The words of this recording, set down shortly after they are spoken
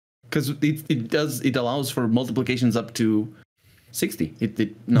because it allows for multiplications up to 60.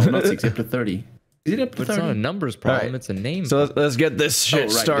 No, not 60, up to 30. Is it up to 30? It's not a numbers problem. Right. It's a name. So let's get this shit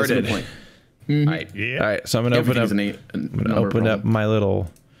started. Point. All right. Yeah. All right. So I'm gonna open up my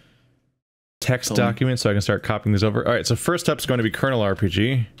little text document so I can start copying this over. All right. So first up is going to be kernel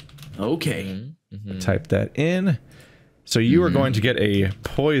RPG. Okay. Type that in. So you are going to get a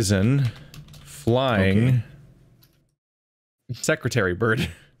poison flying secretary bird.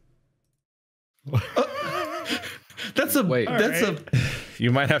 That's a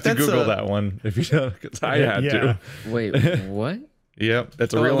You might have to Google that one if you don't, because I had to. Wait, what? Yep,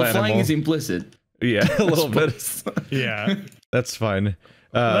 that's a real the animal. flying is implicit. Yeah, a little bit. Yeah, that's fine.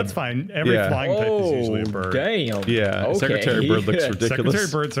 that's fine. Every flying type is usually a bird. Damn. Yeah, okay. Secretary bird looks ridiculous. Secretary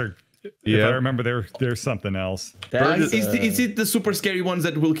birds are. If I remember, they're something else. Is it the super scary ones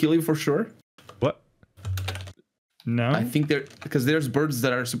that will kill you for sure? What? No, I think because there's birds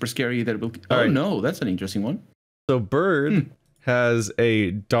that are super scary that will. Oh no, that's an interesting one. So bird has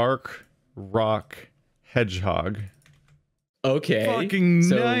a dark rock hedgehog. Okay. Fucking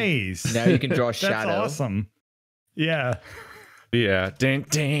nice. Now you can draw a shadow. That's awesome. Yeah. Yeah. Ding,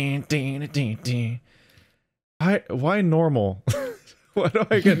 ding, ding, ding, ding. Why normal? Why do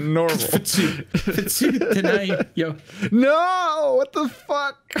I get normal? Tonight, yo. No! What the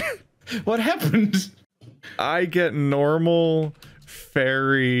fuck? What happened? I get normal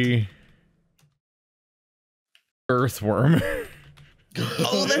fairy earthworm.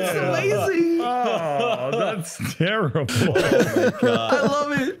 Oh, that's amazing! Oh, that's terrible. Oh my god. I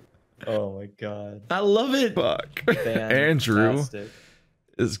love it. Oh my god. I love it. Fuck. Andrew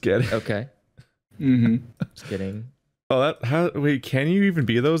is getting. Okay. Just kidding. Oh, wait, can you even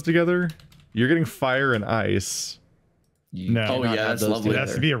be those together? You're getting fire and ice. No. Oh yeah, that's lovely. It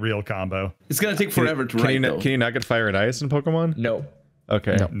has to be a real combo. It's gonna take forever to write. Can you not get fire and ice in Pokemon? No.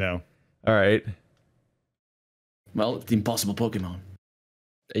 Okay. No. All right. Well, it's the impossible Pokemon.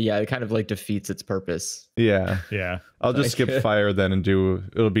 Yeah, it kind of like defeats its purpose. Yeah. Yeah. I'll just skip fire then and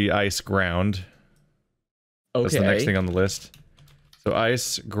it'll be ice ground. Okay. That's the next thing on the list. So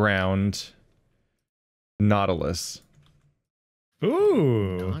ice ground Nautilus.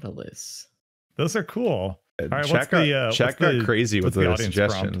 Ooh. Nautilus. Those are cool. All right, Chat got crazy with the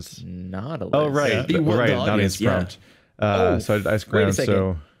suggestions. Prompt? Nautilus. Oh right, Yeah. right. Audience prompt. So ice ground. Wait a second.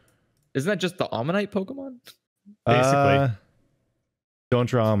 So isn't that just the Ammonite Pokemon? Basically. Don't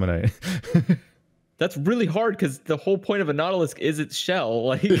draw Ammonite. That's really hard because the whole point of a Nautilus is its shell.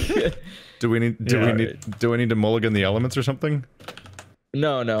 Like, do we need to mulligan the elements or something?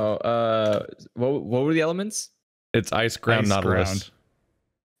 No. What were the elements? It's ice ground Nautilus.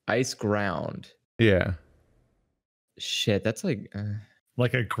 Ice ground. Yeah. Shit, that's like a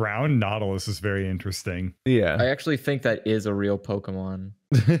ground Nautilus is very interesting. Yeah. I actually think that is a real Pokemon.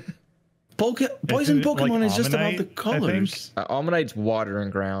 Poison Pokemon is just about the colors. Ammonite's water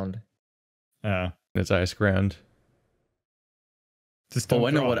and ground. It's ice ground. Just I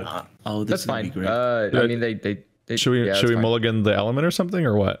know what. Oh, that's fine. Great. I mean, they should we mulligan the element or something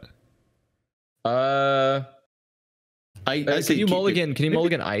or what? I can you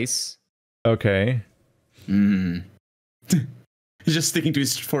mulligan ice? Okay. He's just sticking to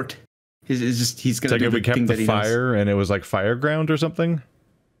his fort. He's gonna do the thing that he fire and it was like fire ground or something.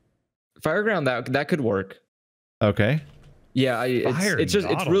 Fire ground that could work. Okay. Yeah,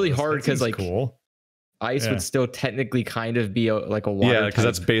 it's really hard because like ice would still technically kind of be like a water. Yeah, because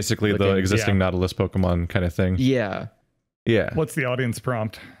that's basically the existing Nautilus Pokemon kind of thing. Yeah. Yeah. What's the audience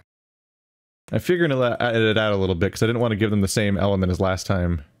prompt? I figured to edit it out a little bit because I didn't want to give them the same element as last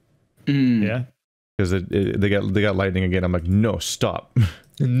time. Yeah. Because they got lightning again. I'm like, no, stop.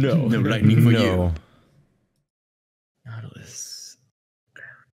 No lightning for you. Nautilus.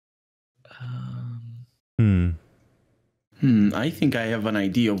 I think I have an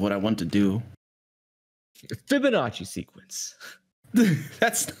idea of what I want to do. Fibonacci sequence.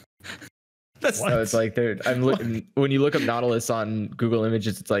 that's so it's like when you look up Nautilus on Google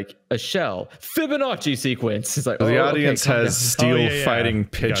Images, it's like a shell. Fibonacci sequence. It's like the audience has steel fighting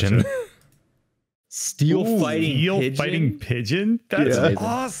pigeon. Gotcha. Steel fighting pigeon? That's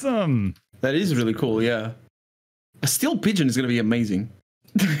awesome. That is really cool, yeah. A steel pigeon is gonna be amazing.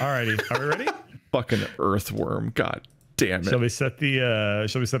 Alrighty, are we ready? Fucking earthworm. God damn it. Shall we set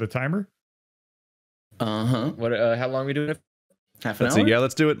a timer? What how long are we doing it? Half an hour? Yeah,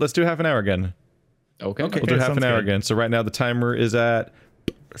 let's do it. Let's do half an hour again. Okay. We'll do half an hour again. So right now the timer is at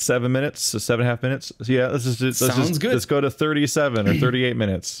 7 minutes, so 7.5 minutes. So yeah, let's go to 37 or 38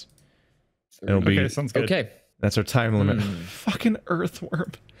 minutes. It'll be sounds good. Okay. That's our time limit. Fucking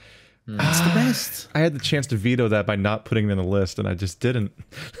earthworm. It's the best. I had the chance to veto that by not putting it in the list, and I just didn't.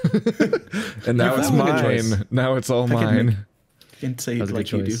 And now it's mine. Now it's all mine. Can't say it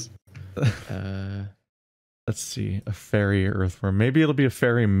like you do. Let's see. A fairy earthworm. Maybe it'll be a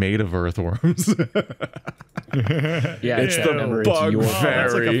fairy made of earthworms. Yeah, it's the bug fairy.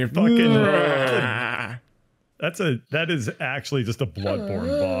 That's like a fucking. That is actually just a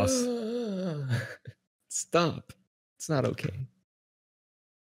bloodborne boss. Stop. It's not okay.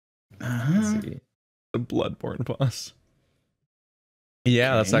 Uh-huh. The bloodborne boss.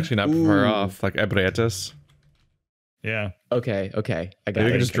 Yeah, that's actually not far off. Like Ebretas. Yeah. Okay. I got Maybe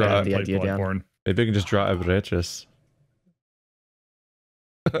it. can just draw the idea down. Maybe I can just draw Ebretas.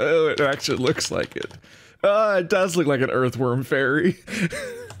 Oh, it actually looks like it. Oh, it does look like an earthworm fairy.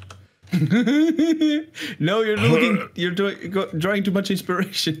 No, you're drawing too much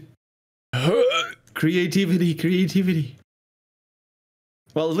inspiration. Creativity.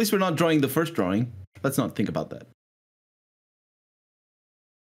 Well, at least we're not drawing the first drawing. Let's not think about that.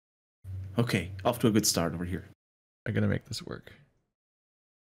 Okay, off to a good start over here. I'm gonna make this work.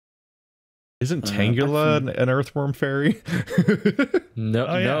 Isn't Tangula an earthworm fairy? No,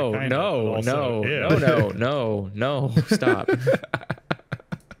 no. Stop.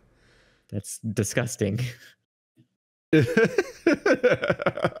 That's disgusting.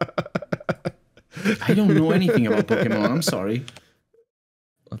 I don't know anything about Pokemon. I'm sorry.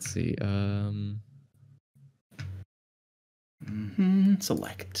 Let's see.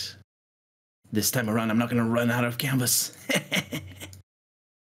 Select. This time around, I'm not going to run out of canvas.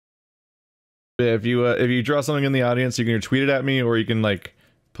 If you draw something in the audience, you can either tweet it at me or you can like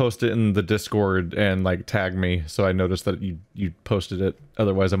post it in the Discord and like tag me so I notice that you posted it.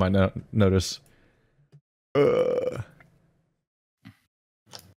 Otherwise, I might not notice. And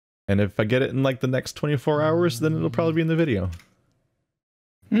if I get it in like the next 24 hours, then it'll probably be in the video.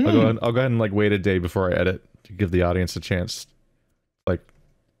 I'll go ahead and like wait a day before I edit to give the audience a chance, like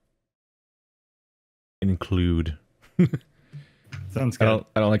include. Sounds good.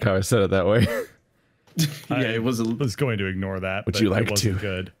 I don't like how I said it that way. Yeah, it was going to ignore that. Would you like to?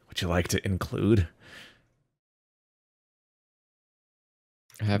 Good. Would you like to include?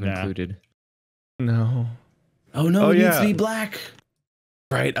 I have included. No. Oh no! It needs to be black.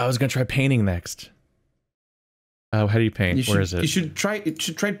 Right. I was gonna try painting next. Oh, how do you paint? Where is it? You should try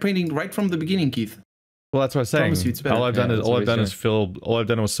painting right from the beginning, Keith. Well, that's what I was saying. All I've done is fill. All I've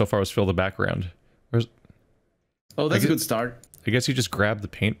done so far was fill the background. Oh, that's a good start. I guess you just grab the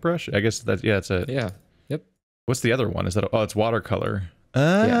paintbrush. I guess that's it's a Yep. What's the other one? Is that it's watercolor?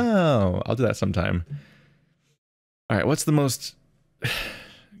 Oh, yeah. I'll do that sometime. All right. What's the most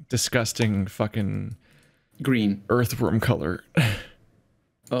disgusting fucking green earthworm color?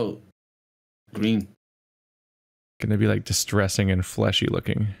 Oh, green. Gonna be like distressing and fleshy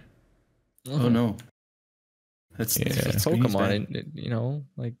looking. Oh no. That's Pokemon, you know,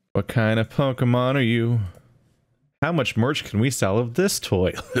 like what kind of Pokemon are you? How much merch can we sell of this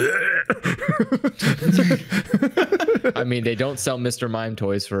toy? I mean, they don't sell Mr. Mime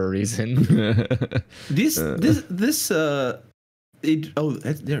toys for a reason. There it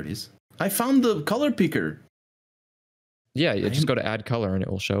is. I found the color picker. Yeah, just go to add color and it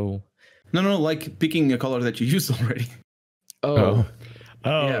will show. No, like picking a color that you used already. Oh,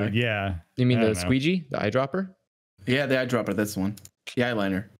 yeah. You mean the squeegee, the eyedropper? Yeah, the eyedropper. That's the one. The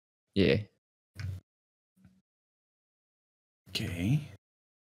eyeliner. Yeah. Okay.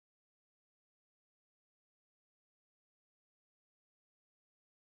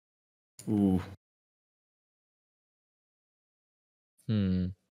 Ooh.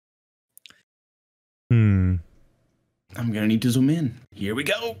 I'm gonna need to zoom in. Here we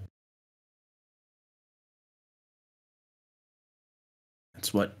go.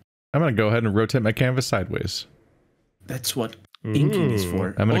 That's what. I'm gonna go ahead and rotate my canvas sideways. That's what inking is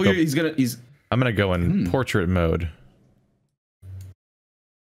for. I'm gonna I'm gonna go in portrait mode.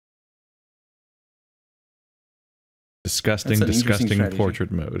 Disgusting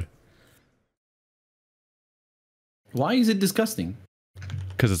portrait mode. Why is it disgusting?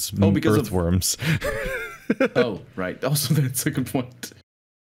 Because it's earthworms. Oh, right. Also, that's a good point.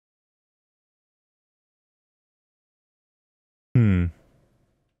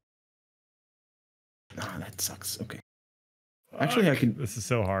 Ah, that sucks. Okay. Actually, I can. This is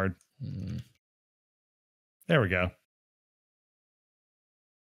so hard. There we go.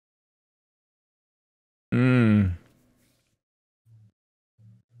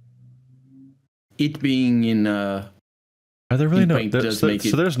 It being in are there really no so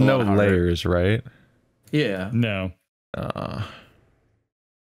there's no layers, right? Yeah. No.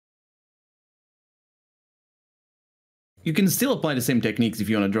 You can still apply the same techniques if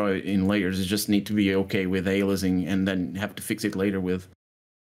you want to draw it in layers. You just need to be okay with aliasing and then have to fix it later with,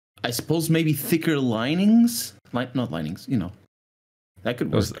 I suppose, maybe thicker linings. Not linings, you know. That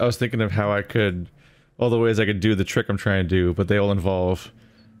could work. I was thinking of how I could, all the ways I could do the trick I'm trying to do, but they all involve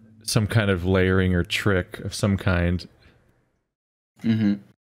some kind of layering or trick of some kind. Mm-hmm.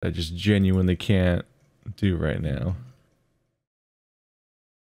 I just genuinely can't do right now.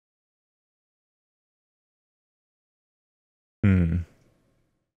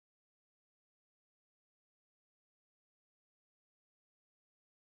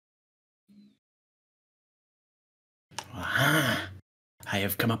 Aha! I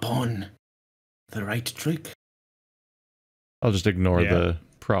have come upon the right trick. I'll just ignore the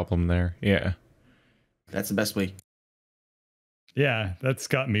problem there. Yeah. That's the best way. Yeah, that's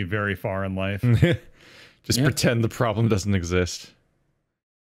gotten me very far in life. Just pretend the problem doesn't exist.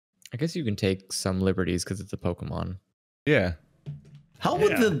 I guess you can take some liberties because it's a Pokemon. Yeah. How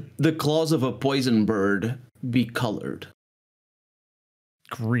would the claws of a poison bird be colored?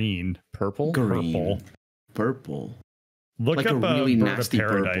 Green. Purple? Green. Purple. Look like up a really bird nasty of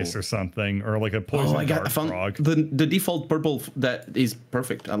paradise purple or something, or like a poison I dart found frog. the default purple that is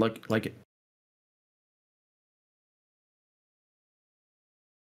perfect. I like it.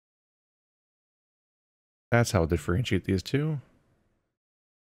 That's how I'll differentiate these two.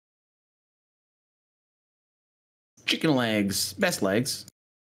 Chicken legs, best legs.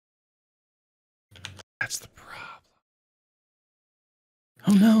 That's the problem.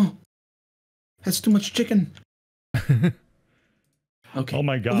 Oh no, that's too much chicken. Okay. Oh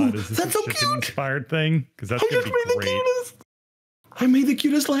my god, is this a so chicken inspired thing? Because that's gonna be made great. the cutest. I made the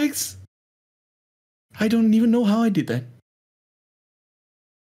cutest legs. I don't even know how I did that.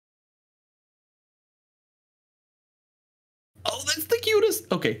 Oh, that's the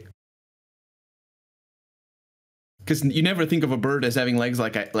cutest. Okay. Because you never think of a bird as having legs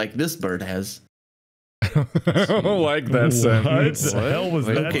like this bird has. I don't like that sentence. What the hell was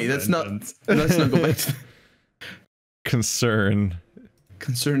that? Okay, sentence? let's not go back to Concern.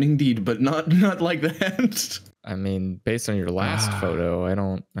 indeed, but not like that. I mean, based on your last photo,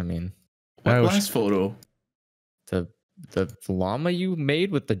 What last photo? The llama you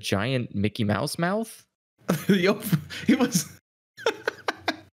made with the giant Mickey Mouse mouth? Yup, it was.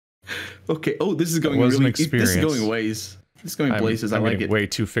 Okay. Oh, this is going was an really. This experience. is going ways. This is going places. I'm I like getting it. way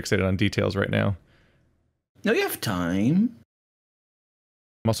too fixated on details right now. No, you have time.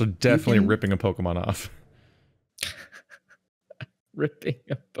 I'm also definitely ripping a Pokemon off. Ripping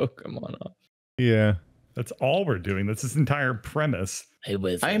a Pokemon off. Yeah. That's all we're doing. That's this entire premise. Hey,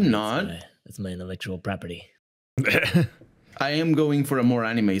 Wiz, I am not. That's my intellectual property. I am going for a more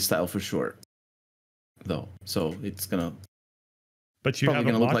anime style for sure, though. So it's gonna. But you Probably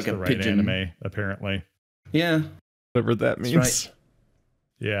haven't gonna look watched like a the right pigeon. anime, apparently. Yeah. Whatever that means. right.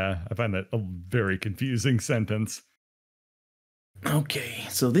 Yeah, I find that a very confusing sentence. Okay,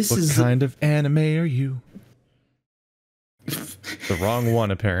 so this What is kind of anime are you? The wrong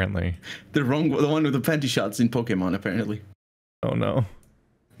one, apparently. the one with the panty shots in Pokemon, apparently. Oh no.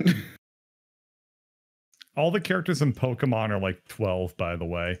 All the characters in Pokemon are like 12, by the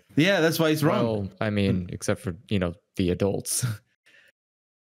way. Yeah, that's why it's wrong. Well, I mean, except for, the adults.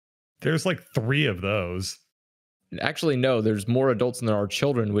 There's like 3 of those. Actually, no, there's more adults than there are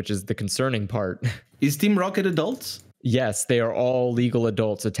children, which is the concerning part. Is Team Rocket adults? Yes, they are all legal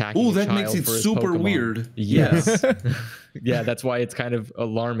adults attacking. Oh, a that child makes it for his super Pokemon. weird. Yes. Yeah, that's why it's kind of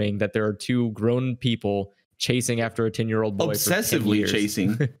alarming that there are 2 grown people chasing after a 10-year-old boy for 10 Obsessively years.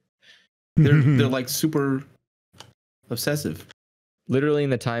 chasing. they're like super obsessive. Literally, in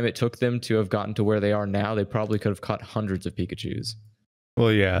the time it took them to have gotten to where they are now, they probably could have caught hundreds of Pikachus.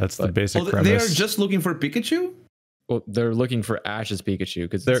 Well, yeah, that's the basic They premise. are just looking for Pikachu? Well, they're looking for Ash's Pikachu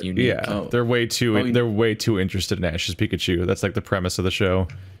because it's unique. Yeah, Oh. they're way too Oh, they're way too interested in Ash's Pikachu. That's like the premise of the show.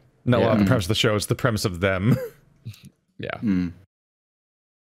 No, Yeah. not the premise of the show. It's the premise of them. Yeah.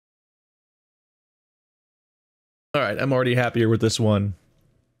 All right, I'm already happier with this one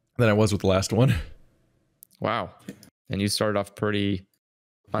than I was with the last one. Wow. And you started off pretty.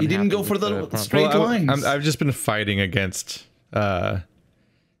 You didn't go unhappy for with the prompt. straight lines. I've just been fighting against how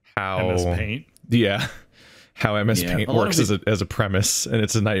MS Paint. Yeah, how MS Yeah, Paint a lot works of as a premise, and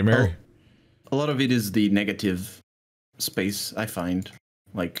it's a nightmare. A lot of it is the negative space, I find.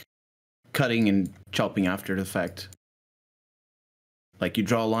 Like cutting and chopping after the fact. Like you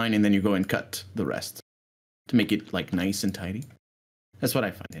draw a line and then you go and cut the rest to make it like nice and tidy. That's what I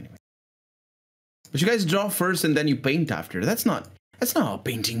find anyway. But you guys draw first and then you paint after. That's not how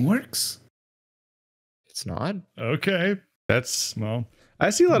painting works. It's not. Okay. That's well. I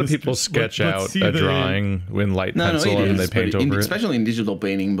see a lot of people sketch out a drawing with light pencil and they paint over it. Especially in digital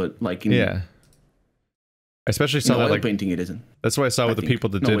painting, but like in I especially saw that oil like painting it isn't. That's what I saw with the people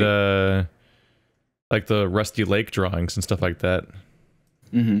that did like the Rusty Lake drawings and stuff like that.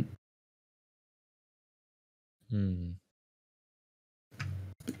 Mm-hmm.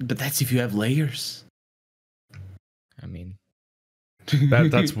 But that's if you have layers. I mean,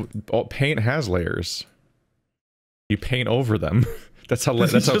 that's paint has layers. You paint over them. That's how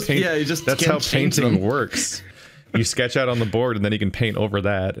painting works. You sketch out on the board, and then you can paint over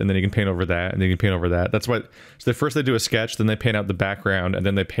that, and then you can paint over that, and then you can paint over that. That's what. So first they do a sketch, then they paint out the background, and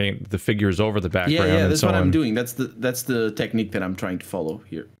then they paint the figures over the background. Yeah, that's what I'm doing. That's the technique that I'm trying to follow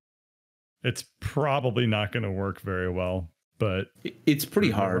here. It's probably not going to work very well, but it's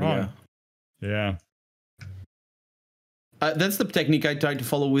pretty hard. Yeah. That's the technique I tried to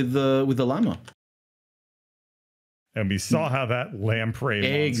follow with the llama. And we saw how that lamprey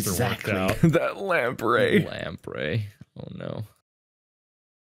monster worked out. That lamprey. Lamprey. Oh no.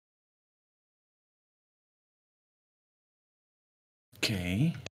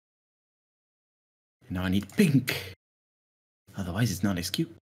 Okay. Now I need pink. Otherwise it's not as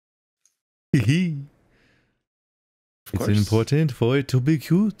cute. It's important for it to be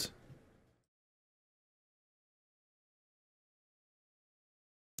cute.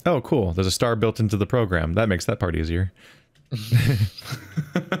 Oh, cool. There's a star built into the program. That makes that part easier.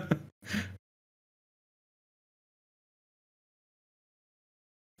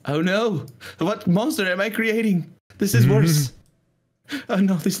 Oh no! What monster am I creating? This is worse. Oh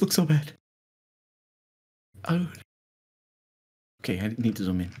no, this looks so bad. Oh. Okay, I need to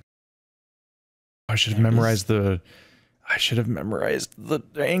zoom in. I should have memorized the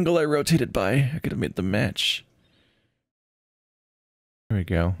angle I rotated by. I could have made the match. There we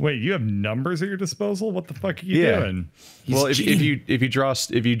go. Wait, you have numbers at your disposal? What the fuck are you doing? Well, if you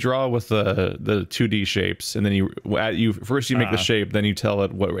draw with the 2D shapes, and then you first make the shape, then you tell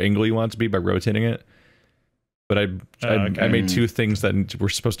it what angle you want it to be by rotating it. But I made two things that were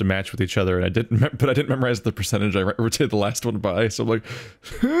supposed to match with each other, and I didn't memorize the percentage I rotated the last one by. So I'm like,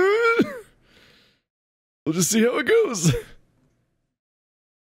 we'll just see how it goes.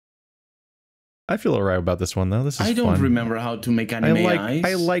 I feel alright about this one though. This is I don't fun. remember how to make anime eyes.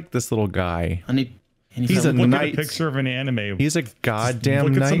 I like this little guy. He's a look at a picture of an anime. He's a goddamn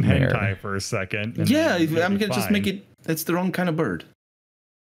look at nightmare. some hentai for a second. Yeah, I'm gonna just make it. That's the wrong kind of bird.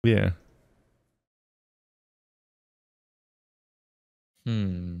 Yeah.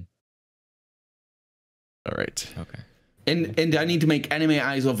 All right. Okay. And I need to make anime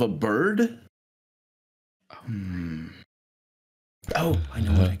eyes of a bird. Oh, I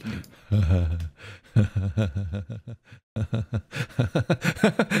know what I can do.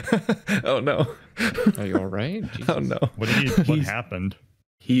 Oh no. Are you all right? Oh no. What happened?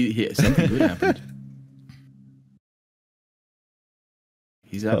 Something good happened.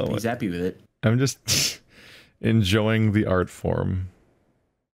 He's happy with it. I'm just enjoying the art form.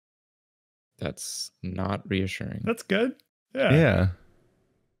 That's not reassuring. That's good. Yeah.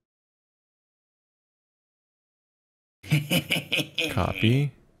 Yeah.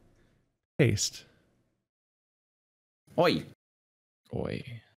 Copy. Paste. Oi.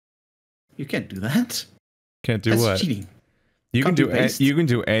 You can't do that. Can't do That's what? cheating. You can do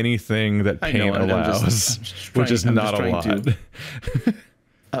anything that paint allows, which is not a lot.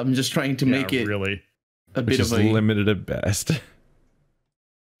 I'm just trying to make it really a bit of a limited at best.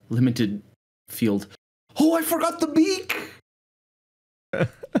 Limited field. Oh, I forgot the beak.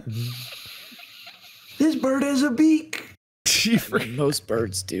 This bird has a beak. Most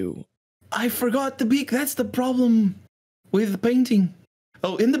birds do. I forgot the beak. That's the problem with the painting.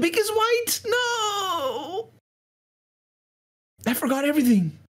 Oh, and the beak is white. No, I forgot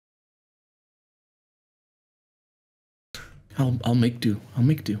everything. I'll make do.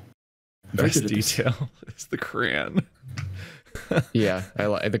 Best detail is the crayon. Yeah,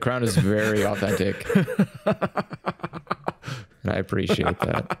 the crown is very authentic. And I appreciate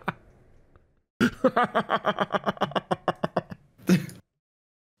that.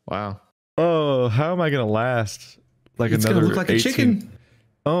 Wow. Oh, how am I gonna last? Like it's another gonna look like 18... a chicken.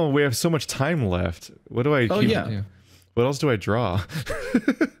 Oh, we have so much time left. What do I? What else do I draw?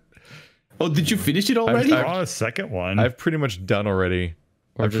 Oh, did you finish it already? I've drawn a second one. I've pretty much done already.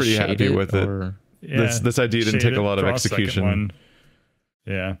 Or I'm pretty happy with it. Yeah, this idea didn't take a lot of execution.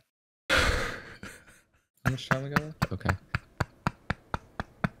 Yeah. How much time we got left? Okay.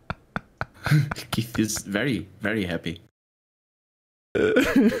 Keith is very, very happy.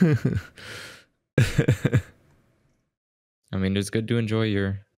 I mean, it's good to enjoy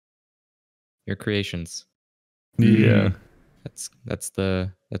your creations. Yeah. That's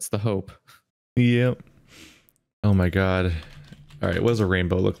the hope. Yep. Oh my god. All right, what does a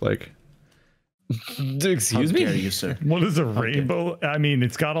rainbow look like? Excuse me? How dare you, sir? What is a rainbow? I mean,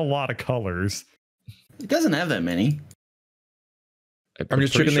 it's got a lot of colors. It doesn't have that many. I'm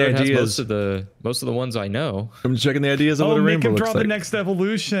just checking the ideas. Most of the ones I know. I'm just checking the ideas of what a rainbow looks like. Make him draw the next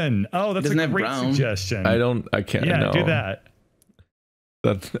evolution. Oh, that's a great suggestion. I can't. Yeah, do that.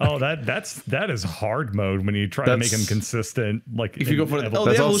 That is hard mode when you try to make them consistent. Like if you go for the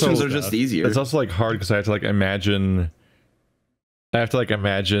evolutions are just easier. It's also like hard because I have to like imagine. I have to like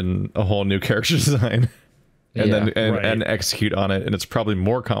imagine a whole new character design, and and execute on it, and it's probably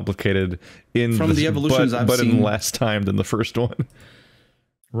more complicated from the evolutions I've seen, in less time than the first one.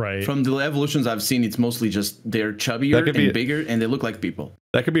 Right. From the evolutions I've seen, it's mostly just they're chubbier and bigger, and they look like people.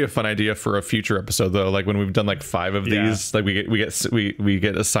 That could be a fun idea for a future episode, though. Like when we've done like 5 of these, like we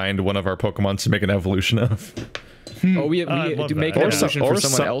get assigned one of our Pokemon to make an evolution of. Oh, we do make an evolution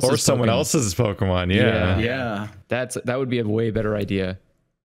for someone else's Pokemon. Yeah. That would be a way better idea.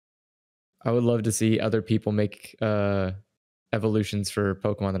 I would love to see other people make evolutions for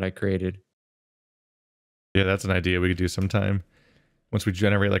Pokemon that I created. Yeah, that's an idea we could do sometime. Once we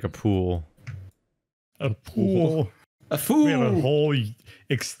generate like a pool. A pool. We have a whole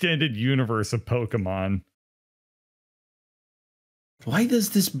extended universe of Pokemon. Why does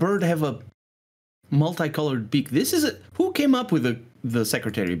this bird have a multicolored beak? Who came up with the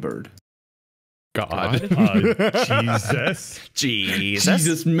secretary bird? God.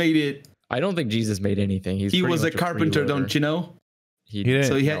 Jesus made it. I don't think Jesus made anything. He was a carpenter, don't you know? He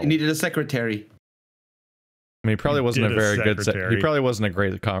needed a secretary. I mean, he probably wasn't a very good. He probably wasn't a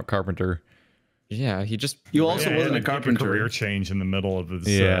great carpenter. Yeah, he also wasn't a carpenter. A career change in the middle of his.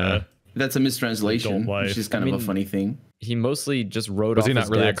 That's a mistranslation, which is kind of a funny thing. He mostly just wrote. Was he not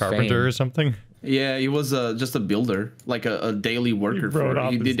really a carpenter or something? Yeah, he was just a builder, like a daily worker.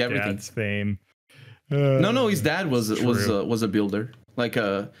 He did everything. Dad's fame. No, his dad was a builder, like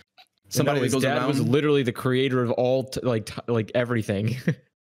somebody that goes around. Was literally the creator of all like everything.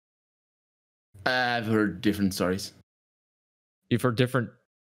 I've heard different stories. You've heard different.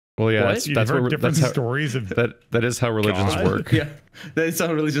 Well, yeah, that's different stories of that is how religions work. Yeah, that is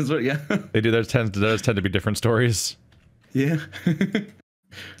how religions work. Yeah, they do. There tend to be different stories. Yeah.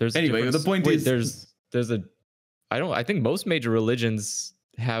 Anyway, the point is, I think most major religions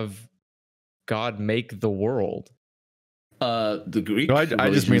have God make the world. The Greek. No, I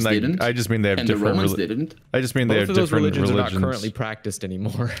just mean they have and different. The Romans didn't. I just mean they have Both of those different religions are not currently practiced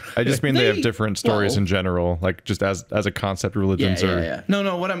anymore. I just mean they have different stories in general. Like just as a concept, religions are.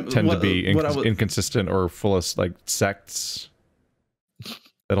 No. Tend to be inconsistent or full of like sects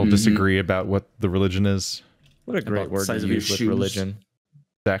that'll disagree about what the religion is. What a great word to use with religion.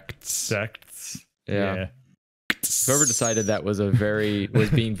 Sects. Yeah. Whoever decided that was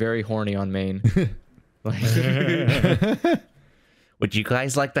being very horny on Maine. Would you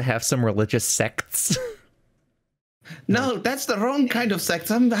guys like to have some religious sects? No, that's the wrong kind of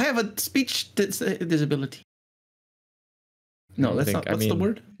sect. I have a speech disability. No, that's not. What's the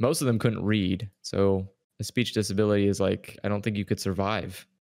word? Most of them couldn't read, so a speech disability is like, I don't think you could survive.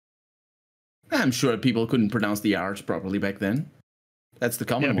 I'm sure people couldn't pronounce the R's properly back then. That's the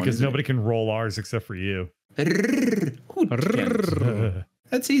common one. Yeah, because nobody can roll R's except for you. Who can't?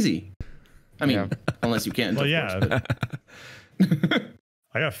 That's easy. I mean, unless you can. Well, yeah.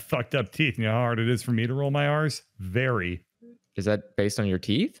 I got fucked up teeth. You know how hard it is for me to roll my R's? Very. Is that based on your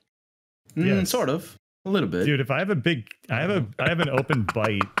teeth? Yes. Sort of. A little bit. Dude, if I have an open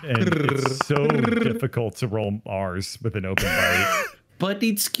bite, and it's so difficult to roll R's with an open bite. But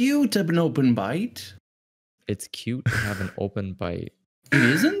it's cute to have an open bite. It's cute to have an open bite. It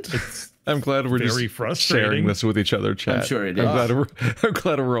isn't? I'm glad we're very just sharing this with each other, chat. I'm sure it is. I'm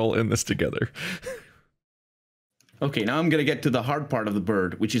glad we're all in this together. Okay, now I'm going to get to the hard part of the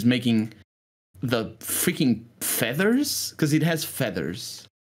bird, which is making the freaking feathers, because it has feathers.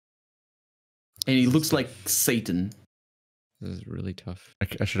 And he looks like Satan. This is really tough.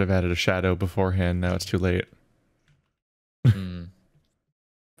 I should have added a shadow beforehand. Now it's too late.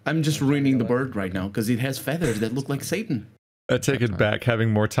 I'm just ruining the bird right now, because it has feathers that look like Satan. I take it back.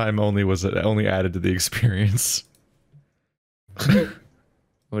 Having more time only added to the experience.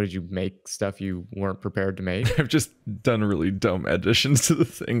 What did you make? Stuff you weren't prepared to make? I've just done really dumb additions to the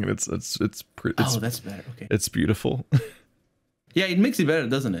thing. It's oh, that's better. Okay, it's beautiful. Yeah, it makes it better,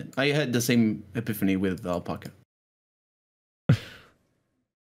 doesn't it? I had the same epiphany with alpaca.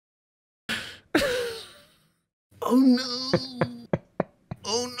 Oh no!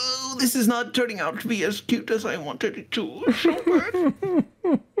 Oh no! This is not turning out to be as cute as I wanted it to. So bad.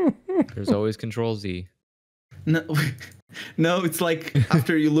 There's always Control Z. No, no, it's like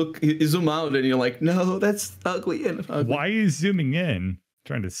after you zoom out and you're like, no, that's ugly and ugly. Why are you zooming in?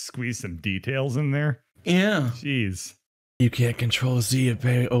 Trying to squeeze some details in there? Yeah. Jeez. You can't control Z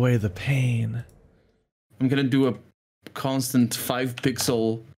away the pain. I'm gonna do a constant 5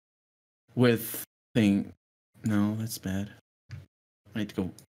 pixel width thing. No, that's bad. I need to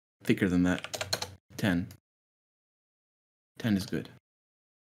go thicker than that. 10. 10 is good.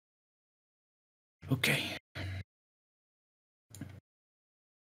 Okay.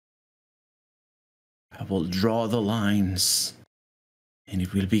 I will draw the lines, and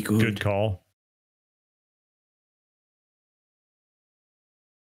it will be good. Good call.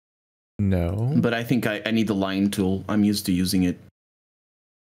 No. But I think I need the line tool. I'm used to using it.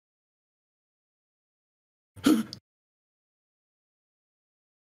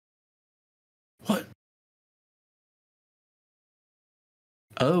 What?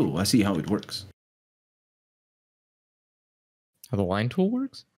 Oh, I see how it works. How the line tool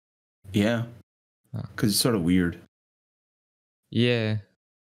works? Yeah. Because it's sort of weird. Yeah.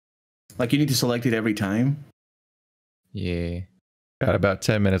 Like you need to select it every time. Yeah. Got about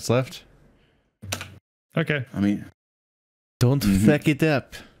 10 minutes left. Okay. I mean, don't fuck it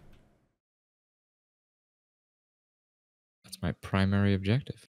up. That's my primary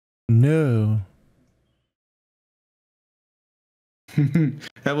objective. No.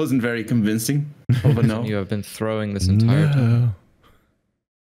 that wasn't very convincing. Oh, but no. You have been throwing this entire time.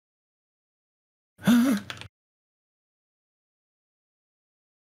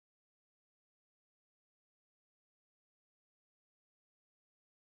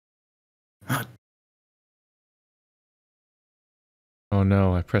 Oh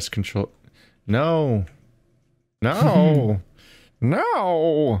no, I pressed control. No. No.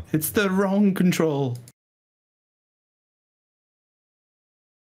 No. It's the wrong control.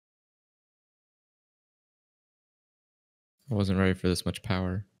 I wasn't ready for this much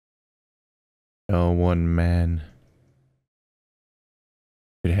power. No one man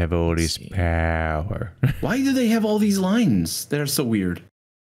could have all this power. Why do they have all these lines? They're so weird.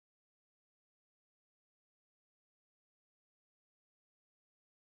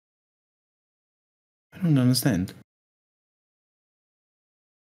 I don't understand.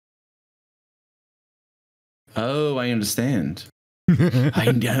 Oh, I understand.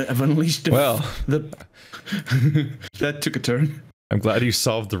 I've unleashed the that took a turn. I'm glad you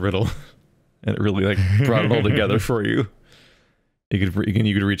solved the riddle, and it really like brought it all together for you. You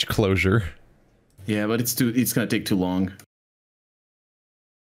could reach closure. Yeah, but it's gonna take too long.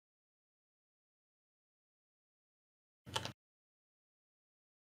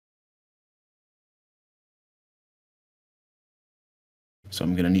 So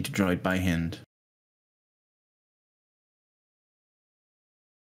I'm gonna need to draw it by hand.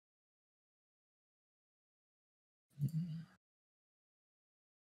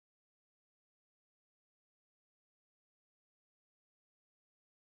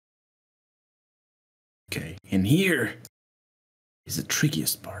 Okay, and here is the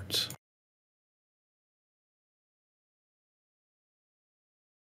trickiest part.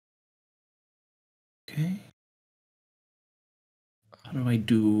 Okay. How do I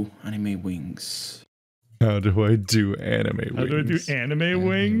do anime wings? How do I do anime wings? How do I do anime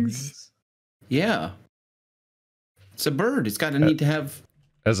wings? Yeah. It's a bird. It's got to need to have...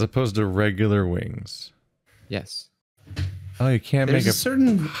 As opposed to regular wings. Yes. Oh, you can't There's make a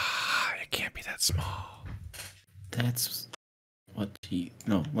certain... It can't be that small. That's what he...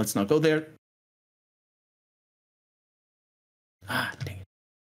 No, let's not go there. Ah, dang it.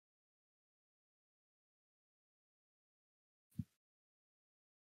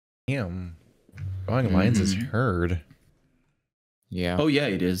 Damn. Drawing lines is herd. Yeah. Oh, yeah,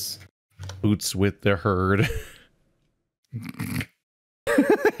 it is. Boots with the herd.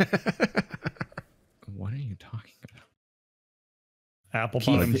 What are you talking about? Apple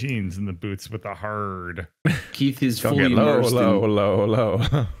bottom jeans and the boots with the herd. Keith is Don't fully get low, immersed low, in... low, low.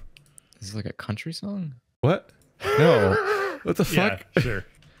 This is like a country song? What? No. What the fuck? Yeah, sure.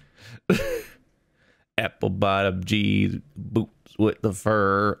 Apple bottom jeans, boots with the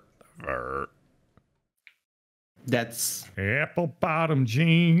fur. That's... Apple bottom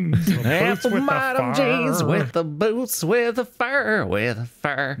jeans. Apple bottom jeans with the boots with the fur. With the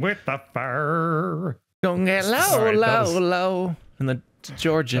fur. With the fur. Don't get low, Right, low, low. In the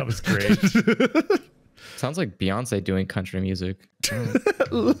Georgia. That was great. Sounds like Beyonce doing country music. I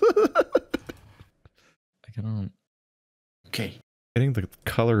don't. Okay. Getting the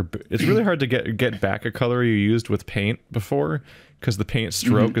color, it's really hard to get back a color you used with paint before, because the paint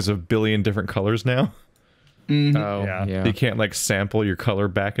stroke is a billion different colors now. Oh, Yeah. yeah. You can't like sample your color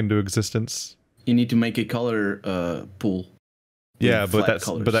back into existence. you need to make a color pool. Yeah, but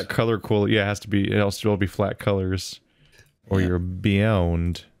that color pool, yeah, has to be, it also will be flat colors, or you're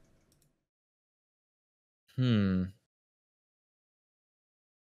beyond. Hmm.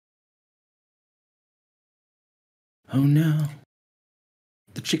 Oh no.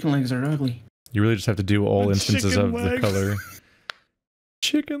 The chicken legs are ugly. You really just have to do all instances of the color.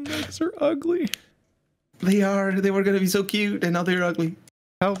 Chicken legs are ugly. They are. They were gonna be so cute, and now they're ugly.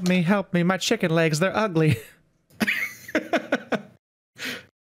 Help me, my chicken legs, they're ugly.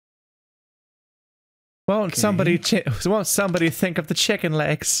 Won't somebody think of the chicken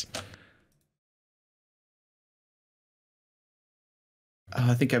legs?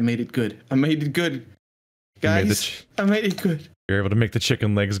 I think I made it good. I made it good. Guys, I made it good. You're able to make the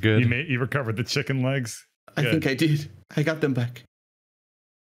chicken legs good. You recovered the chicken legs? I think I did. I got them back.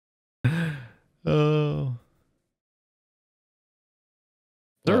 Oh.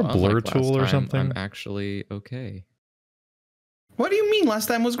 Is there a blur tool or something? I'm actually okay. What do you mean? Last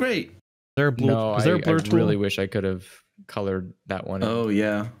time was great. Is there a blur, is there a blur tool? I really wish I could have colored that one. Oh,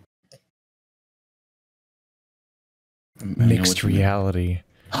 yeah. Mixed reality.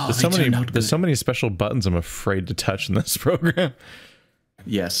 Oh, there's so many special buttons I'm afraid to touch in this program.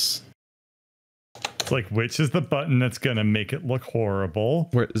 Yes. It's like, which is the button that's gonna make it look horrible?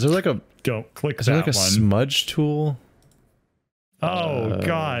 Where is there like a don't click is that there like a one. smudge tool? Oh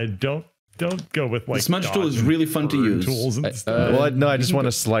god, don't go with like the smudge tool is really fun to use. Tools and stuff. Well, no, I just want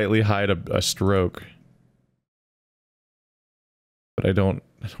to slightly hide a stroke. But I don't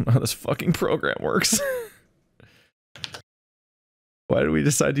know how this fucking program works. Why did we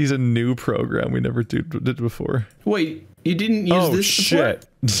decide to use a new program we never did before? Wait, you didn't use this shit.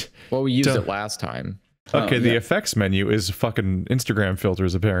 Well, we used it last time. Okay, the effects menu is fucking Instagram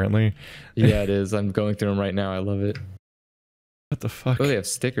filters, apparently. Yeah, it is. I'm going through them right now. I love it. What the fuck? Oh, they have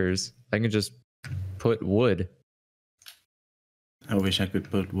stickers. I can just put wood. I wish I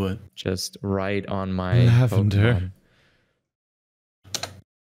could put wood. Just right on my lavender.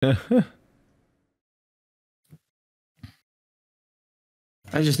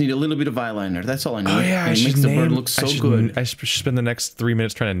 I just need a little bit of eyeliner. That's all I need. Oh yeah, it makes the bird look so good. I should spend the next 3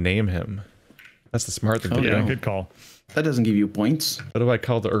 minutes trying to name him. That's the smart thing to do. Yeah, good call. That doesn't give you points. What do I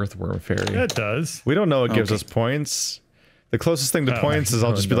call the earthworm fairy? It does. We don't know what gives us points. The closest thing to points is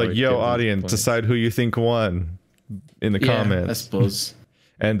I'll just be like, yo, audience, decide who you think won in the comments. I suppose.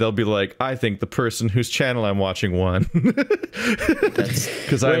 And they'll be like, I think the person whose channel I'm watching won.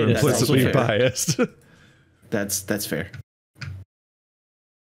 Because I'm implicitly biased. That's fair.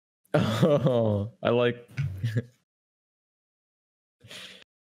 Oh, I like.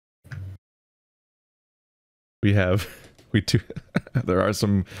 There are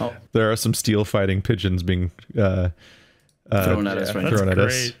some steel fighting pigeons being thrown at us right now. Thrown at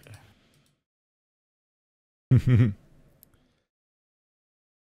us.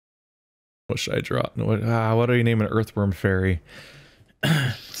 What should I draw? What do you name an earthworm fairy?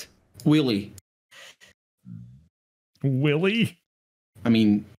 Willy. Willy? I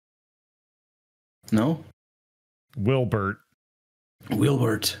mean, no. Wilbert.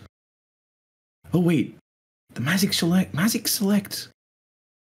 Wilbert. Oh wait, the Magic Select.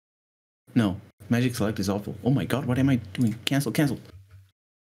 No, Magic Select is awful. Oh my god, what am I doing? Cancel.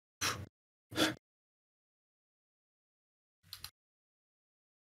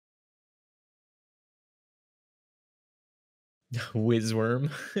 Whizworm.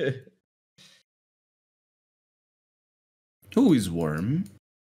 Who is Worm?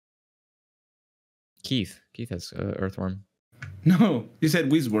 Keith has earthworm. No, you said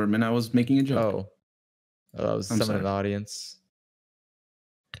Whizworm, and I was making a joke. Oh, that was someone in the audience.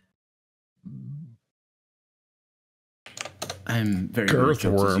 I'm very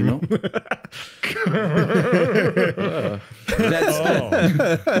Girthworm. You know?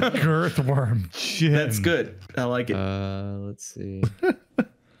 That's Girthworm. Chin. That's good. I like it. Let's see. What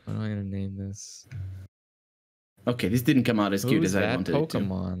am I gonna name this? Okay, this didn't come out as cute as I wanted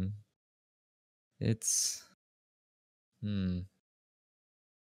Pokemon? it to. It's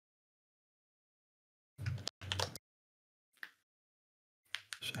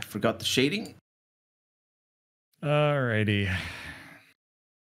I forgot the shading. Alrighty.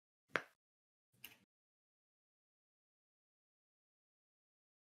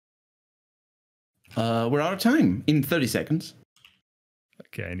 We're out of time in 30 seconds.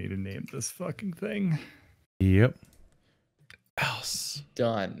 Okay, I need to name this fucking thing. Yep. Else.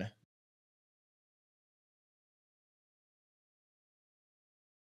 done.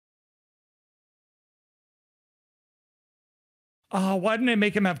 Oh, why didn't I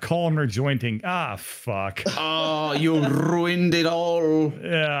make him have columnar jointing? Ah, fuck. Oh, you ruined it all.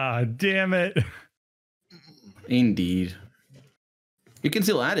 Yeah, damn it. Indeed. You can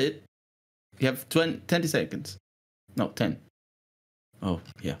still add it. You have 20 seconds. No, 10. Oh,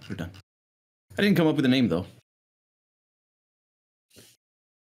 yeah, we're done. I didn't come up with a name, though.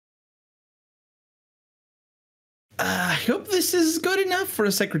 I hope this is good enough for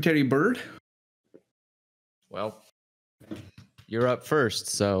a Secretary Bird. Well, you're up first,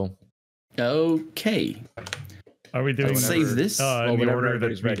 so. Okay. Are we doing? Let's save this. Well, In the whenever order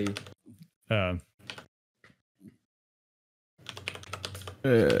that everybody's ready.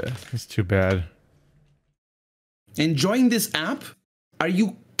 It's too bad. Enjoying this app? Are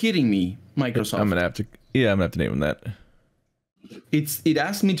you kidding me, Microsoft? I'm gonna have to. Yeah, I'm gonna have to name him that. It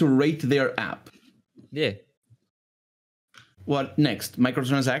asked me to rate their app. Yeah. What next?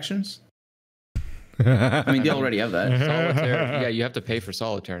 Microtransactions? I mean, they already have that. Solitaire. Yeah, you have to pay for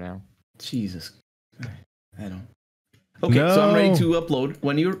Solitaire now. Jesus. I don't. Okay, so I'm ready to upload.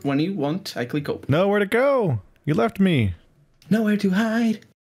 When you want, I click open. No, where to go? You left me. Nowhere to hide.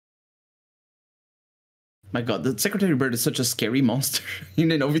 My God, the Secretary Bird is such a scary monster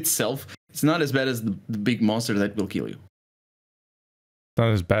in and of itself. It's not as bad as the big monster that will kill you. Not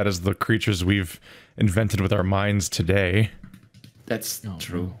as bad as the creatures we've invented with our minds today. That's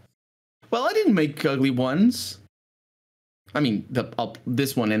true. Well, I didn't make ugly ones. I mean,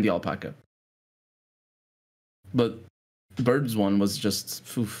 this one and the alpaca. But the bird's one was just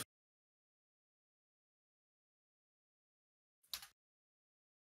foof.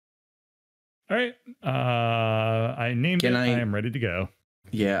 All right. I named it. I am ready to go.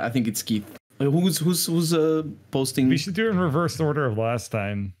 Yeah, I think it's Keith. Who's posting? We should do it in reverse order of last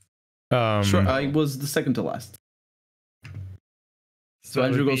time. Sure, I was the second to last. So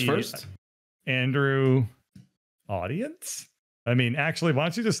Andrew goes first. Andrew, audience? I mean, actually, why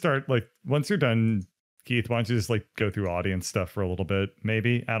don't you just start, like, once you're done, Keith, why don't you just, like, go through audience stuff for a little bit?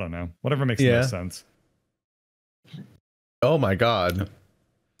 Maybe? I don't know. Whatever makes the most sense. Oh my God.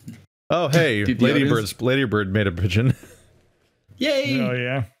 Oh, hey, Ladybird made a pigeon. Yay! Oh,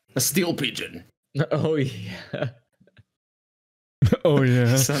 yeah. A steel pigeon. Oh, yeah. Oh,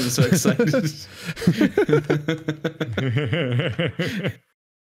 yeah. Sounded so excited.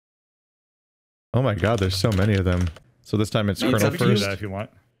 Oh my God, there's so many of them. So this time it's Colonel first. If you want.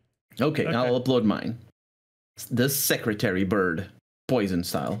 Okay, I'll upload mine. The Secretary Bird, poison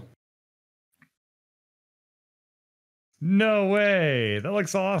style. No way! That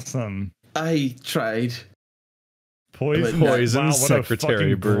looks awesome. I tried. Poison wow,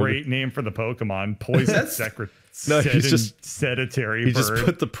 Secretary Bird. Great name for the Pokemon. Poison Secretary. No, he's just sedentary. He just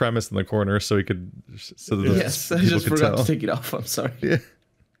put the premise in the corner so he could. So that yes, I just forgot to take it off. I'm sorry. Yeah.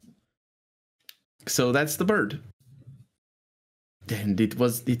 So that's the bird. And it's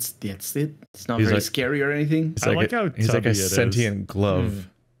it. It's not very scary or anything. I like how he's like a sentient glove.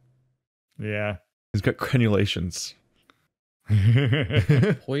 Yeah. He's got crenulations.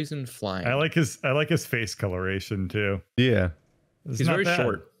 Poison flying. I like his face coloration too. Yeah. He's very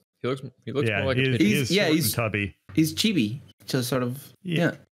short. He looks more like a pigeon. He's tubby. He's chibi. Just sort of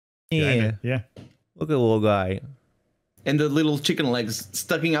Yeah. Look at the little guy. And the little chicken legs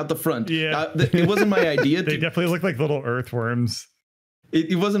sticking out the front. Yeah. It wasn't my idea. They definitely look like little earthworms.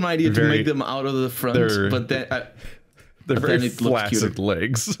 It wasn't my idea to make them out of the front, but then they're very flaccid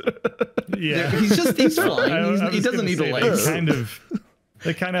legs. Yeah, he's flying. He doesn't need the legs.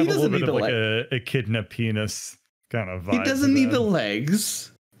 They kind of have a little bit of like a echidna penis kind of vibe. He doesn't need the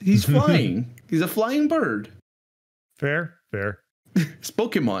legs. He's flying. He's a flying bird. Fair. It's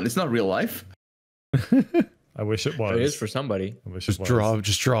Pokemon. It's not real life. I wish it was. It is for somebody. I wish just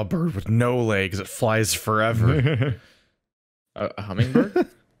draw a bird with no legs. It flies forever. A hummingbird?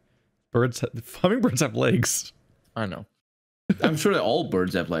 Hummingbirds have legs. I know. I'm sure that all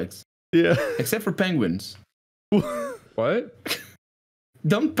birds have legs. Yeah. Except for penguins. What?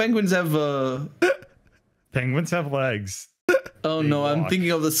 Don't penguins have Penguins have legs. Oh no, I'm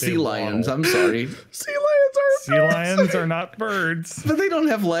thinking of the sea lions. I'm sorry. Sea lions are not birds. But they don't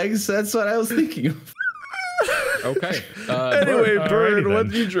have legs. That's what I was thinking of. Okay. Anyway, bird, what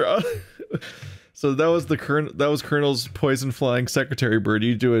did you draw? So that was Colonel's poison flying Secretary Bird.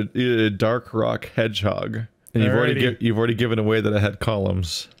 You do a dark rock hedgehog, and you've already given away that it had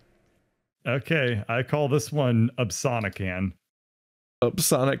columns. Okay, I call this one Upsonican.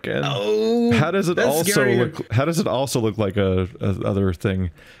 Upsonican. Oh, how does it also look like a other thing?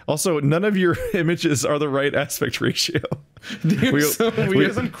 Also, none of your images are the right aspect ratio. Because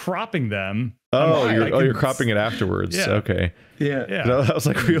I'm cropping them. Oh, you're cropping it afterwards. Yeah. Okay. Yeah. I was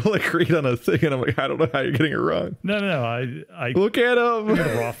like, we all agreed on a thing, and I'm like, I don't know how you're getting it wrong. No. I look at him. Look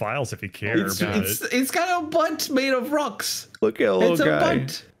at raw files if you care about it. It's got a butt made of rocks. Look at a little guy.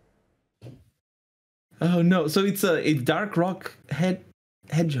 Butt. Oh no! So it's a dark rock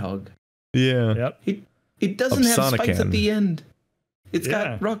hedgehog. Yeah. Yep. It doesn't have spikes Obsonican. at the end. It's Yeah.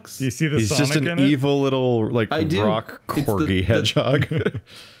 got rocks. Do you see the He's Sonic just an in it? evil little like I do. rock It's the- corgi hedgehog.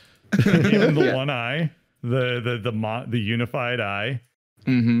 Even the Yeah. one eye, the unified eye.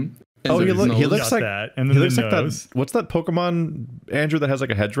 Mm-hmm. Oh, he looks Got like that, and he then looks the like nose. that. What's that Pokemon, Andrew, that has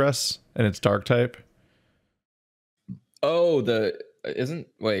like a headdress and it's dark type? Oh,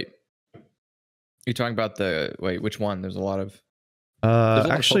 wait. You're talking about which one? There's a lot of There's a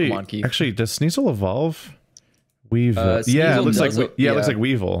lot of Pokemon, Keith. Actually, does Sneasel evolve? Weevil. Yeah, it Sneasel looks like does- it looks like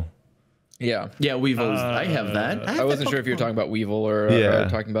Weevil. Yeah. Yeah, Weevils. I have that. I wasn't sure if you were talking about Weevil or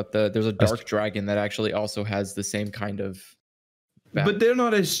talking about there's a dark dragon that actually also has the same kind of But they're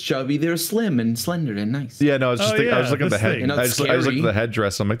not as chubby. They're slim and slender and nice. Yeah, no, I was just thinking, I was yeah, looking at the this head. thing. I was looking at the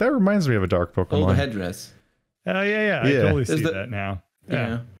headdress. I'm like, that reminds me of a dark Pokemon. Oh, the headdress. Oh yeah. I Yeah. totally see Is the- that now.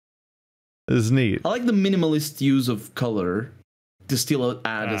 Yeah. This is neat. I like the minimalist use of color to still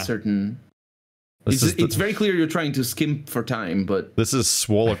add a certain. It's very clear you're trying to skimp for time, but This is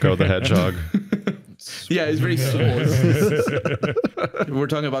Swolico the hedgehog. yeah, it's very small. We're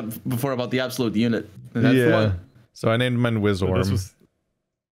talking about before about the absolute unit. And that's the Yeah. one. So I named mine Wizorm. This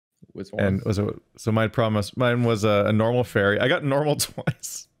was And so mine was a normal fairy. I got normal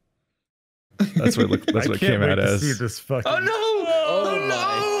twice. That's what I it can't came wait out to as. see this fucking. Oh no! Oh, my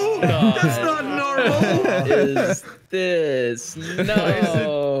no! God. That's not normal. What is this?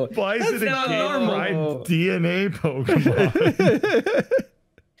 No. Why is That's it a not game normal. ride DNA Pokemon?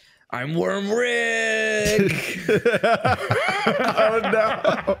 I'm Worm Rick. Oh no!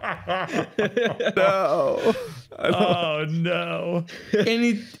 No! Oh no!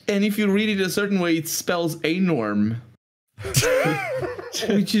 And if you read it a certain way, it spells anorm,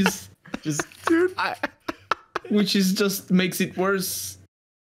 which is Just which is just makes it worse.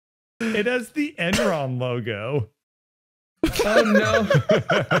 It has the Enron logo. Oh no!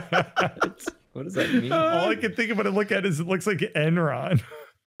 what does that mean? All I can think of when I look at it is it looks like Enron.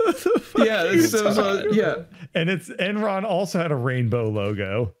 Yeah, so yeah. And Enron also had a rainbow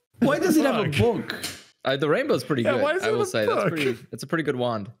logo. Why does it have a Fuck. book? The rainbow's pretty Yeah, good. why does I it will have a say book? that's a pretty good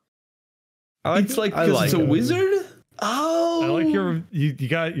wand. It's like because it's a wizard. Oh, I like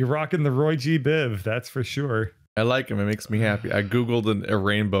you're rocking the Roy G. Biv, that's for sure. I like him. It makes me happy. I googled a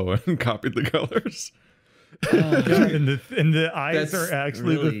rainbow and copied the colors. And the eyes That's are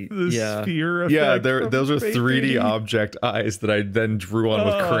actually really- the yeah. sphere effect. Yeah, from those are Space 3D Baby. object eyes that I then drew on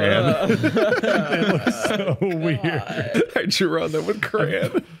with crayon. It looks so weird. I drew on them with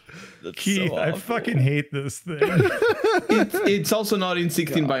crayon. Keith, I fucking hate this thing. it's also not in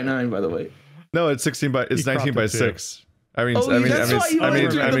 16 by 9, by the way. No, it's 19 by cropped it too. 6. I mean, Oh, that's why you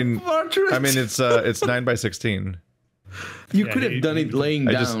wanted the portrait. I mean, it's 9 by 16. You Yeah, could have done it laying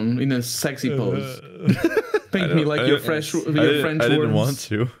I just- down in a sexy pose. I Paint me don't- like I your don't- French I didn't words. want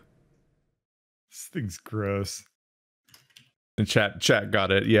to. This thing's gross. And chat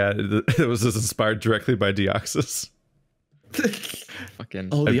got it. Yeah, it was inspired directly by Deoxys. Fucking.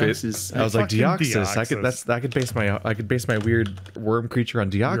 Oh, I the ba- Oxys. I was like Fucking Deoxys. Deoxys. I could base my weird worm creature on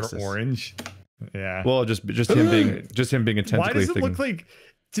Deoxys. You're orange. Yeah. Well, just him being a tentacly Why does it thing. look like?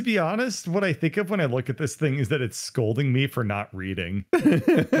 To be honest, what I think of when I look at this thing is that it's scolding me for not reading.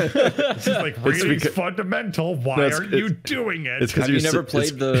 It's just like reading's fundamental. Why No, it's- aren't you doing it? It's because Have you never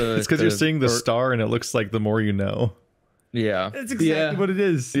played the? It's because you're seeing the or- star, and it looks like the more you know. Yeah, That's exactly Yeah. what it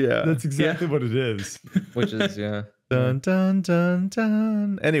is. Yeah. That's exactly what it is. which is yeah. Dun dun dun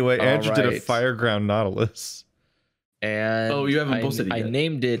dun. Anyway, All Andrew did a right. Fireground Nautilus. And Oh, you haven't posted it I yet.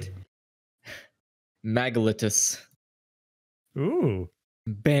 named it Megalitus. Ooh,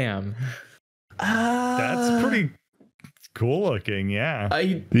 Bam. that's pretty cool looking. Yeah,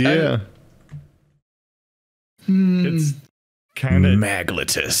 Yeah, it's kind of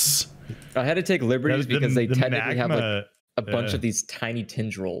Magletus. I had to take liberties because they technically have like a bunch yeah. of these tiny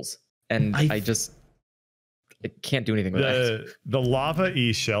tendrils, and I- I can't do anything with that. the lava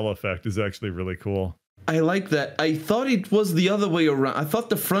e shell effect is actually really cool. I like that. I thought it was the other way around. I thought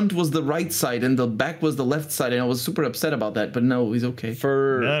the front was the right side and the back was the left side, and I was super upset about that. But no, he's okay.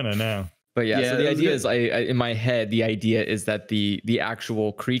 No. But yeah, Yeah, so the that was idea good. is, I in my head, the idea is that the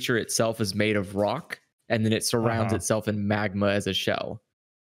actual creature itself is made of rock, and then it surrounds itself in magma as a shell.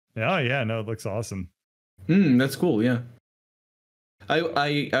 Oh yeah, no, it looks awesome. That's cool. Yeah.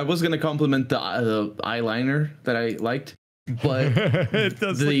 I was gonna compliment the eyeliner that I liked, but It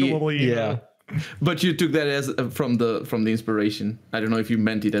does look a little emo. Yeah. but you took that as from the inspiration. I don't know if you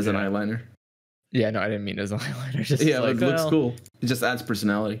meant it as an eyeliner. Yeah, no, I didn't mean it as an eyeliner. Just Yeah, like, but it looks well, cool. It just adds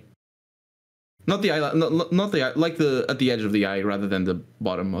personality. Not the eye, not the eye, like at the edge of the eye rather than the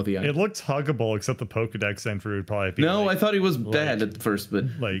bottom of the eye. It looked huggable, except the Pokedex entry would probably be. No, like, I thought it was bad at first, but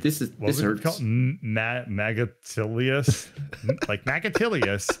like this hurts. Magatilius, like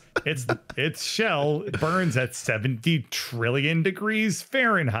Magatilius. Its shell burns at 70 trillion degrees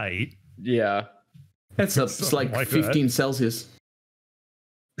Fahrenheit. Yeah, It's like 15 Celsius.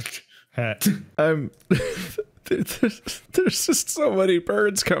 There's just so many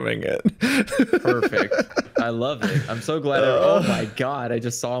birds coming in. perfect. I love it. I'm so glad. Oh my god, I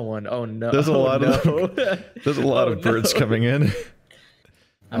just saw one. Oh no. There's a lot of there's a lot of birds coming in.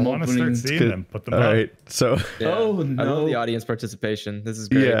 I want to start seeing them. Put them All up. right, so Yeah. Oh no! I love the audience participation. This is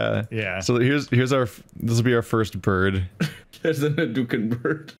great. yeah. So here's our this will be our first bird. There's an Hadouken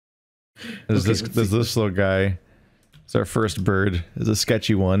bird. There's this little guy. It's our first bird. It's a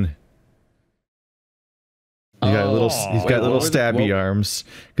sketchy one. He's got little stabby arms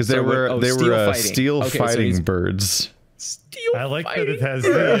because they were steel fighting birds. I like that it has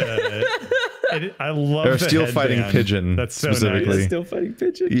the. I love or the steel fighting headband. pigeon. That's so specifically. nice. Still fighting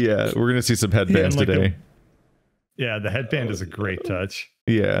pigeon. Yeah, we're gonna see some headbands like today. Yeah, the headband is a great touch.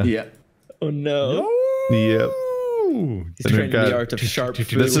 Yeah. Yeah. Oh no. Yep. He's training the art of sharp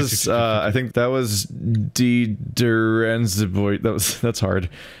food. This is I think that was D. Duranzboy. That's hard.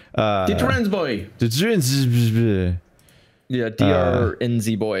 Boy. Yeah, Dr.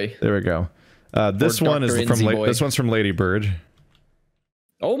 NZ boy. There we go. This one is this one's from Lady Bird.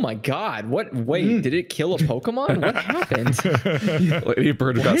 Oh my god! What? Wait, did it kill a Pokemon? What happened? Lady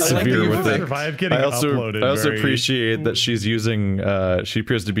Bird got severe with it. I also appreciate that she's using. She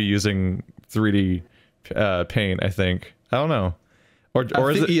appears to be using 3D paint. I think. I don't know.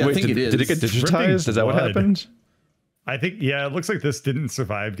 Or is it? Yeah, wait, I think it is. Did it get digitized? Is that what happened? I think, yeah, it looks like this didn't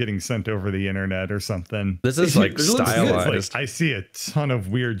survive getting sent over the internet or something. This is like stylized. I see a ton of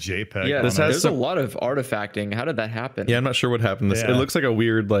weird JPEG. Yeah, there's a lot of artifacting. How did that happen? Yeah, I'm not sure what happened. It looks like a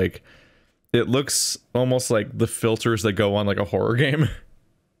weird, like, it looks almost like the filters that go on like a horror game.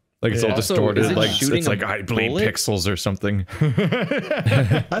 Like it's all distorted. Like it's like I bleed pixels or something.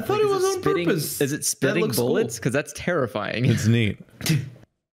 I thought it was on purpose. Is it spitting bullets? Because that's terrifying. It's neat.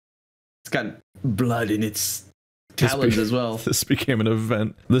 It's got blood in its talons as well. This became an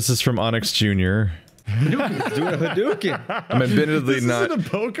event. This is from Onyx Jr. Doing a Hadouken. I'm admittedly this not. Isn't a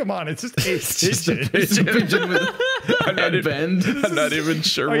Pokemon. It's just a pigeon. It's a pigeon with I'm not even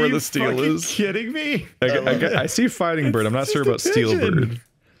sure where the steel is. Are you kidding me? I see Fighting Bird. I'm not sure about Steel Bird.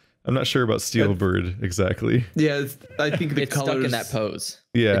 I'm not sure about Steel Bird exactly. Yeah, I think the it's colors... stuck in that pose.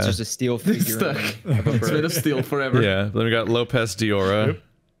 Yeah. It's just a steel figure. It's made of steel forever. Yeah. Then we got Lopez Diora. Yep.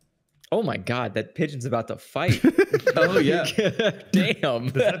 Oh my god, that pigeon's about to fight. Oh yeah. Damn.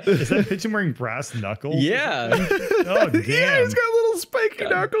 Is that pigeon wearing brass knuckles? Yeah. Oh damn. Yeah, he's got little spiky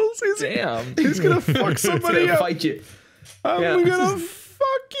knuckles. Damn. He's gonna fuck somebody up. Fight you. I'm gonna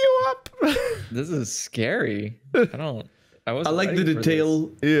fuck you up. This is scary. I like the detail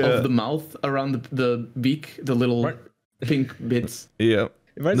of the mouth around the beak, the little pink bits. Yeah.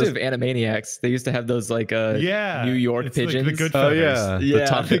 It reminds me of Animaniacs. They used to have those like New York pigeons. Like the good feathers. The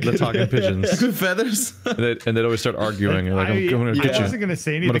talking pigeons. Good feathers. and they'd always start arguing. Like, I'm gonna get you. I wasn't going to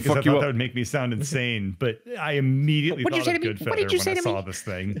say anything because I thought that would make me sound insane, but I immediately thought of good feather when I saw this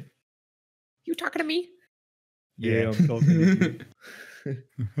thing. You talking to me? Yeah. I'm talking to you.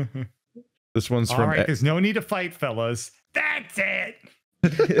 This one's from... All right, there's no need to fight, fellas. That's it.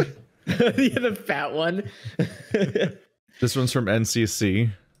 The fat one. This one's from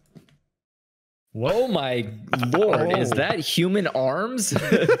NCC. What? Oh my lord, is that human arms?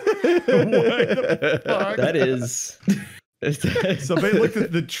 What the fuck? That is... Somebody looked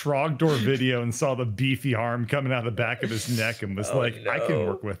at the Trogdor video and saw the beefy arm coming out of the back of his neck and was like, I can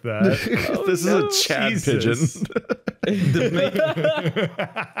work with that. This is a Chad pigeon.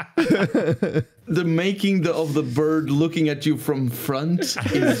 The making of the bird looking at you from front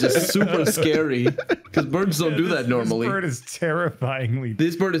is just super scary because birds don't do that normally. This bird is terrifyingly.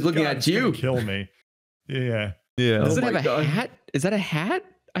 This bird is looking at you. Kill me. Yeah. Yeah. Does it have a hat? Is that a hat?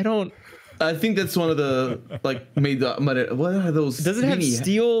 I think that's one of the what are those? Does it have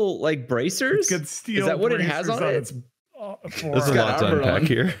steel like bracers? It's got steel. Is that what it has on it? Its There's a lot to unpack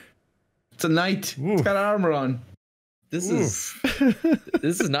here. It's a knight. Oof. It's got armor on. This is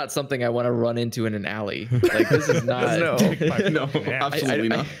not something I want to run into in an alley. Like this is not. No, absolutely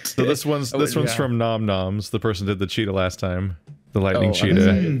not. So this one's from Nom Noms. The person did the cheetah last time. The lightning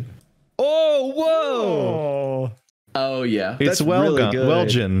cheetah. Oh whoa! Oh yeah. It's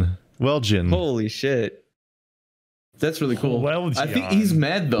Welgin. Holy shit. That's really cool. Welgion. I think he's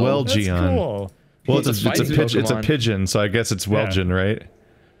mad though. Welgion. That's cool. Well, it's a pigeon, so I guess it's Welgin, right?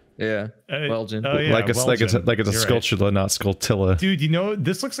 Yeah. Welgen. Oh, yeah, like it's Welgen. like it's a You're Skulltula, right. not Skulltilla. Dude, you know,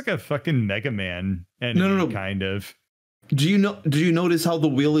 this looks like a fucking Mega Man enemy, No. kind of. Do you notice how the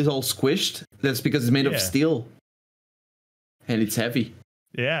wheel is all squished? That's because it's made of steel. And it's heavy.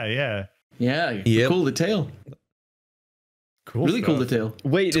 Yeah. Yeah, cool detail. Cool. Really cool detail.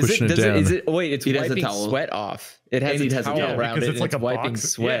 Wait, it's wiping sweat off. It has a towel around it. It's like it's wiping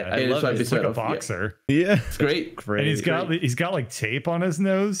sweat. Yeah. I love it. It's like a boxer. Yeah. It's great. And he's got like tape on his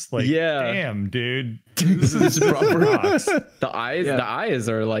nose. Like, damn, dude. This is proper rocks. The eyes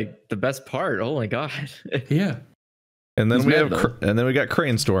are like the best part. Oh my god. Yeah. And then we got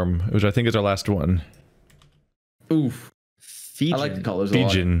Crane Storm, which I think is our last one. Oof. Fijian. I like the colors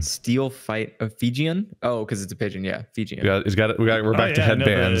Fijian. a lot. Steel fight Fijian? Oh, because it's a pigeon. Yeah, Fijian. We're back to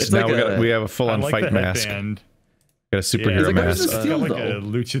headbands. Now we have a full-on fight mask. Got a superhero mask. It's got like a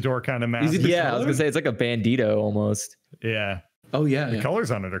luchador kind of mask. Yeah, I was gonna say it's like a bandito almost. Yeah. Oh yeah. The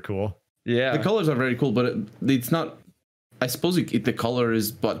colors on it are cool. Yeah. The colors are very cool, but it's not. I suppose the color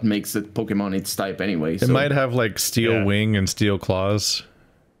is what makes it Pokemon its type anyway. It might have like steel wing and steel claws.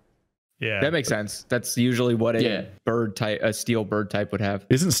 Yeah, that makes sense. That's usually what a steel bird type would have.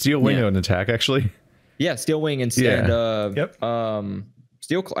 Isn't steel wing an attack actually? Yeah, steel wing and steel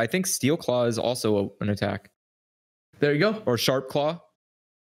I think steel claw is also an attack. There you go. Or sharp claw.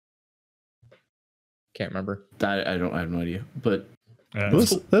 Can't remember. I have no idea. But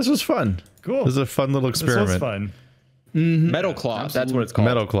this was fun. Cool. This was a fun little experiment. This was fun. Mm-hmm. Metal claw. Absolutely. That's what it's called.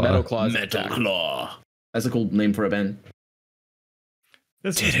 Metal claw. Metal claw. Metal claw. That's a cool name for a band.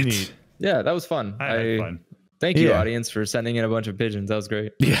 This is neat. Yeah, that was fun. I had fun. Thank you, audience, for sending in a bunch of pigeons. That was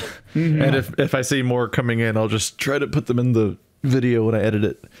great. Yeah. Mm-hmm. And if I see more coming in, I'll just try to put them in the video when I edit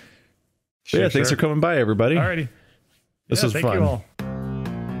it. Sure, thanks for coming by, everybody. Alrighty. This was fun. Thank you all.